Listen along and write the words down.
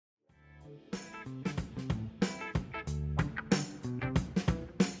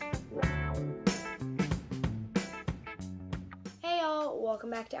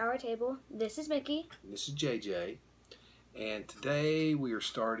Welcome back to our table. This is Mickey. This is JJ. And today we are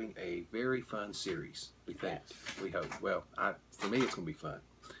starting a very fun series. We think. Yes. We hope. Well, for me it's going to be fun.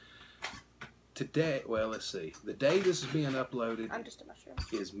 Today, well, let's see. The day this is being uploaded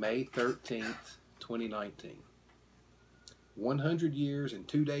is May 13th, 2019. 100 years and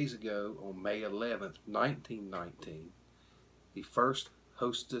 2 days ago, on May 11th, 1919, the first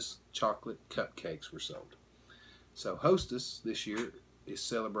Hostess chocolate cupcakes were sold. So Hostess this year is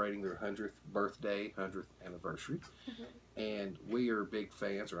celebrating their 100th birthday, 100th anniversary. And we are big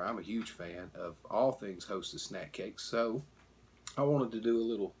fans, or I'm a huge fan, of all things Hostess snack cakes. So I wanted to do a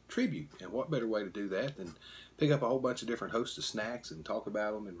little tribute. And what better way to do that than pick up a whole bunch of different Hostess snacks and talk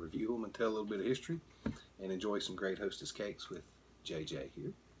about them and review them and tell a little bit of history and enjoy some great Hostess cakes with JJ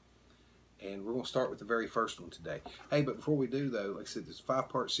here. And we're going to start with the very first one today. Hey, but before we do, though, like I said, it's a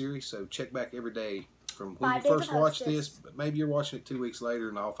 5-part series, so check back every day from when you first watch this. But maybe you're watching it 2 weeks later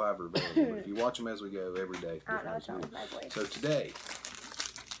and all 5 are available. But if you watch them as we go every day. I don't know what's wrong with my voice. So today,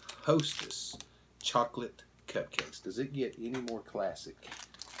 Hostess chocolate cupcakes. Does it get any more classic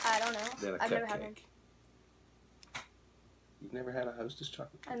I don't know. than a I've cupcake? never had one. You've never had a Hostess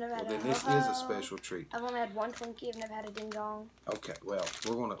chocolate? I've never had then a this is a special treat. I've only had one Twinkie. I've never had a Ding Dong. Okay, well,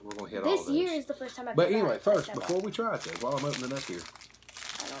 we're gonna hit all This those. year is the first time I've But tried anyway, it. first, before we try it, though, while I'm opening up here,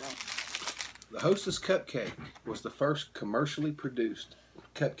 I don't know. the Hostess cupcake was the first commercially produced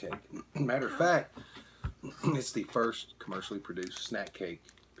cupcake. Matter of fact, it's the first commercially produced snack cake,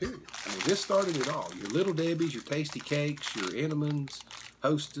 period. I mean, this started it all. Your Little Debbie's, your Tasty Cakes, your Entenmann's,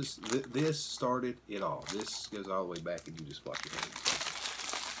 Hostess, this started it all. This goes all the way back, and you just flop your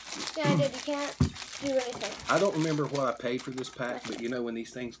hands. Yeah, I did. You can't do anything. I don't remember what I paid for this pack, but you know when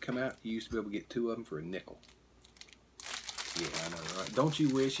these things come out, you used to be able to get 2 of them for a nickel. Yeah, I know, right? Don't you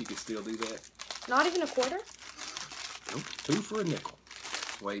wish you could still do that? Not even a quarter? Nope, 2 for a nickel.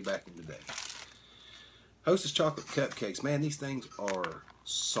 Way back in the day. Hostess chocolate cupcakes. Man, these things are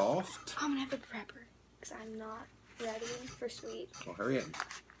soft. I'm going to have to prep her because I'm not ready for sweet. Well, hurry up.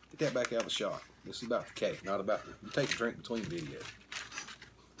 Get that back out of the shot. This is about the cake, not about the... You take a drink between videos.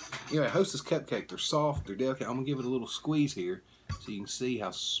 Anyway, Hostess cupcake. They're soft. They're delicate. I'm going to give it a little squeeze here so you can see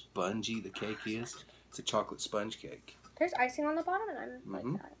how spongy the cake is. It's a chocolate sponge cake. There's icing on the bottom, and I'm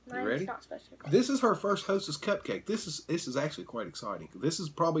like that. You ready? Not supposed to be. This is her first Hostess cupcake. This is actually quite exciting. This is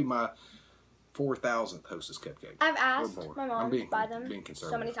probably my 4,000th Hostess cupcake. I've asked my mom to buy them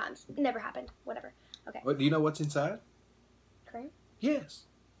so many times. It never happened. Whatever. Okay. What, do you know what's inside? Cream? Yes.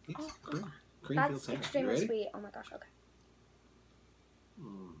 Yes, oh, cream. Cream that's filled sandwich. extremely sweet. Oh my gosh. Okay.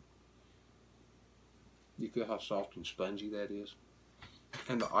 You feel how soft and spongy that is?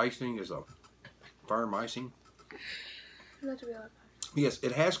 And the icing is a firm icing. That's real. Yes,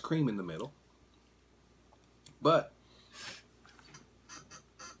 it has cream in the middle. But,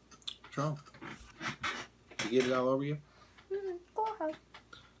 what's wrong? You get it all over you? Go ahead.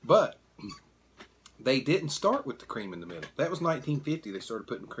 But, they didn't start with the cream in the middle. That was 1950. They started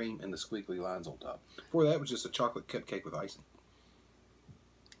putting cream and the squiggly lines on top. Before that, it was just a chocolate cupcake with icing.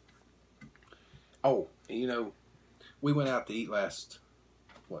 Oh, you know, we went out to eat last,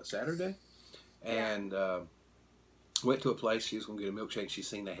 Saturday? And went to a place. She was going to get a milkshake. She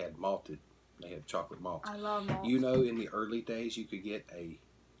seen they had chocolate malt. I love malt. You know, in the early days, you could get a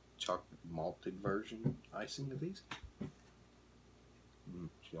chocolate malted version icing of these.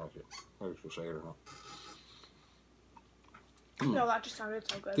 She likes it. Whether she'll say it or not. No, that just sounded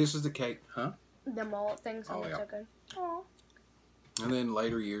so good. This is the cake, huh? The malt thing sounded so good. Aww. And then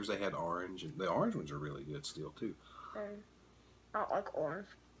later years they had orange, and the orange ones are really good still too. I don't like orange.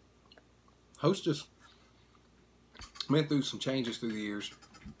 Hostess went through some changes through the years.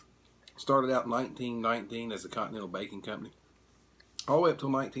 Started out in 1919 as the Continental Baking Company, all the way up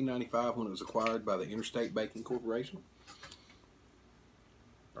till 1995 when it was acquired by the Interstate Baking Corporation.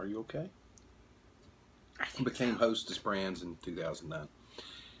 Are you okay? I think It became Hostess Brands in 2009.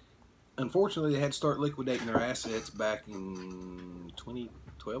 Unfortunately, they had to start liquidating their assets back in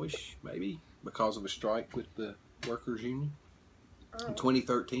 2012-ish, maybe, because of a strike with the workers' union. In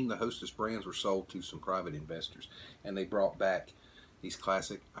 2013, the Hostess brands were sold to some private investors, and they brought back these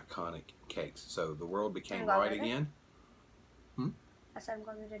classic, iconic cakes. So the world became right again. I said I'm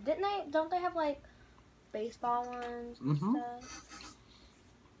glad they did. Didn't they? Don't they have like baseball ones and stuff?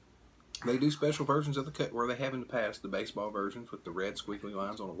 They do special versions of the cut where they have in the past the baseball versions with the red squiggly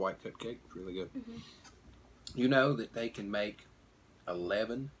lines on a white cupcake. It's really good. You know that they can make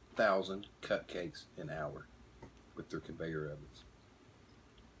 11,000 cupcakes an hour with their conveyor ovens.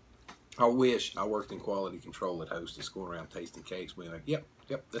 I wish I worked in quality control at Hostess, going around tasting cakes, being like, yep,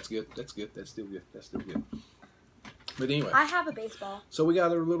 that's good, that's good, that's still good, that's still good. But anyway. I have a baseball. So we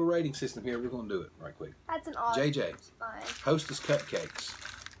got a little rating system here. We're going to do it right quick. That's an odd. JJ, Fine. Hostess Cupcakes.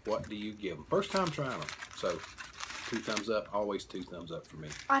 What do you give them? First time trying them. So 2 thumbs up. Always 2 thumbs up for me.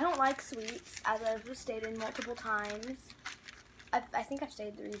 I don't like sweets, as I've stated multiple times. I think I've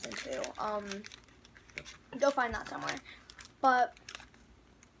stated the reason too. Go find that somewhere. But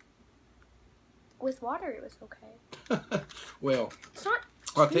with water, it was okay. Well, it's not.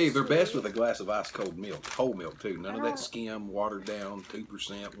 I'll tell you, they're best with a glass of ice cold milk, whole milk too. None of that skim, watered down, 2%,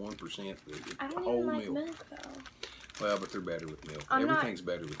 1%. I don't whole even like milk. milk though. Well, but they're better with milk. Everything's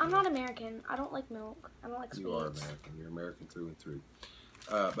better with milk. I'm not American. I don't like milk. I don't like sweets. You are American. You're American through and through.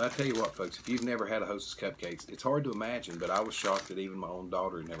 But I tell you what, folks, if you've never had a Hostess Cupcakes, it's hard to imagine, but I was shocked that even my own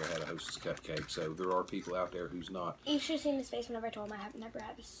daughter had never had a Hostess Cupcake. So there are people out there who's not. You should have seen his face whenever I told him I have never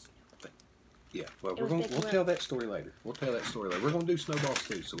had this. Yeah, well, we'll tell that story later. We'll tell that story later. We're going to do snowballs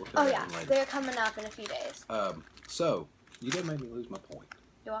too, so we'll tell that one later. They're coming up in a few days. So, you did make me lose my point.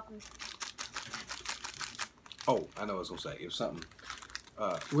 You're welcome. Oh, I know what I was going to say. It was something.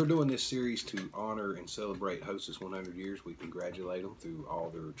 We're doing this series to honor and celebrate Hostess 100 years. We congratulate them through all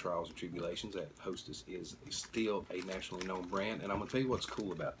their trials and tribulations. That Hostess is still a nationally known brand. And I'm going to tell you what's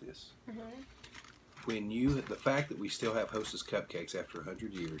cool about this. The fact that we still have Hostess Cupcakes after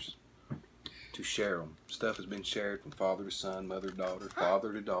 100 years to share them. Stuff has been shared from father to son, mother to daughter,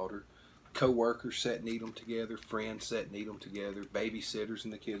 father to daughter. Co-workers sat and eat them together. Friends sat and eat them together. Babysitters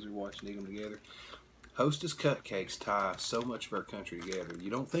and the kids are watching eat them together. Hostess Cupcakes tie so much of our country together. You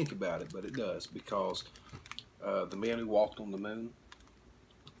don't think about it, but it does, because the men who walked on the moon,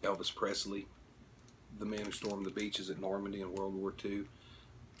 Elvis Presley, the men who stormed the beaches at Normandy in World War II,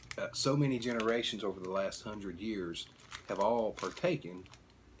 so many generations over the last 100 years have all partaken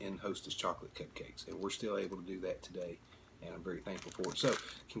in Hostess chocolate cupcakes, and we're still able to do that today, and I'm very thankful for it. So,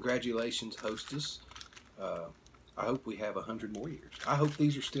 congratulations, Hostess. I hope we have 100 more years. I hope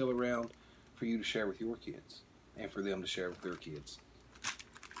these are still around for you to share with your kids, and for them to share with their kids.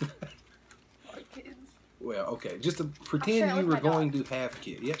 My kids. Well, okay, just to pretend you were going to have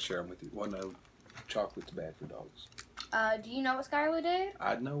kids. Yeah, share them with you. Well, no, chocolate's bad for dogs. Do you know what Skylar did?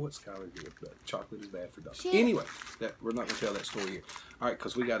 I know what Skylar did, but chocolate is bad for dogs. Anyway, we're not going to tell that story here. All right,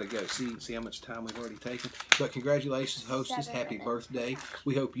 because we got to go. See how much time we've already taken? But congratulations, Hostess. Happy birthday.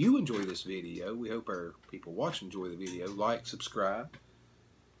 We hope you enjoy this video. We hope our people watching enjoy the video. Like, subscribe.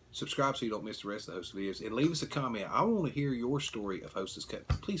 Subscribe so you don't miss the rest of the Hostess videos. And leave us a comment. I want to hear your story of Hostess Cup.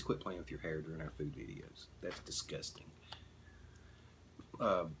 Please quit playing with your hair during our food videos. That's disgusting.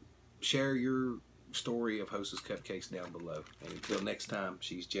 Share your story of Hostess Cupcakes down below. And until next time,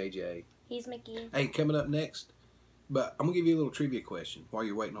 she's JJ. He's Mickey. Hey, coming up next, but I'm going to give you a little trivia question while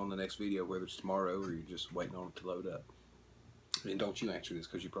you're waiting on the next video, whether it's tomorrow or you're just waiting on it to load up. And don't you answer this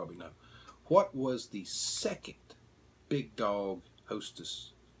because you probably know. What was the second big dog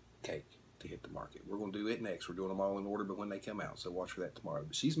Hostess cake to hit the market? We're going to do it next. We're doing them all in order, but when they come out, so watch for that tomorrow.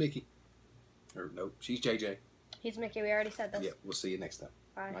 But she's Mickey. Or no, she's JJ. He's Mickey. We already said this. Yeah, we'll see you next time.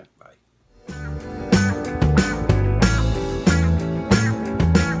 Bye. Bye.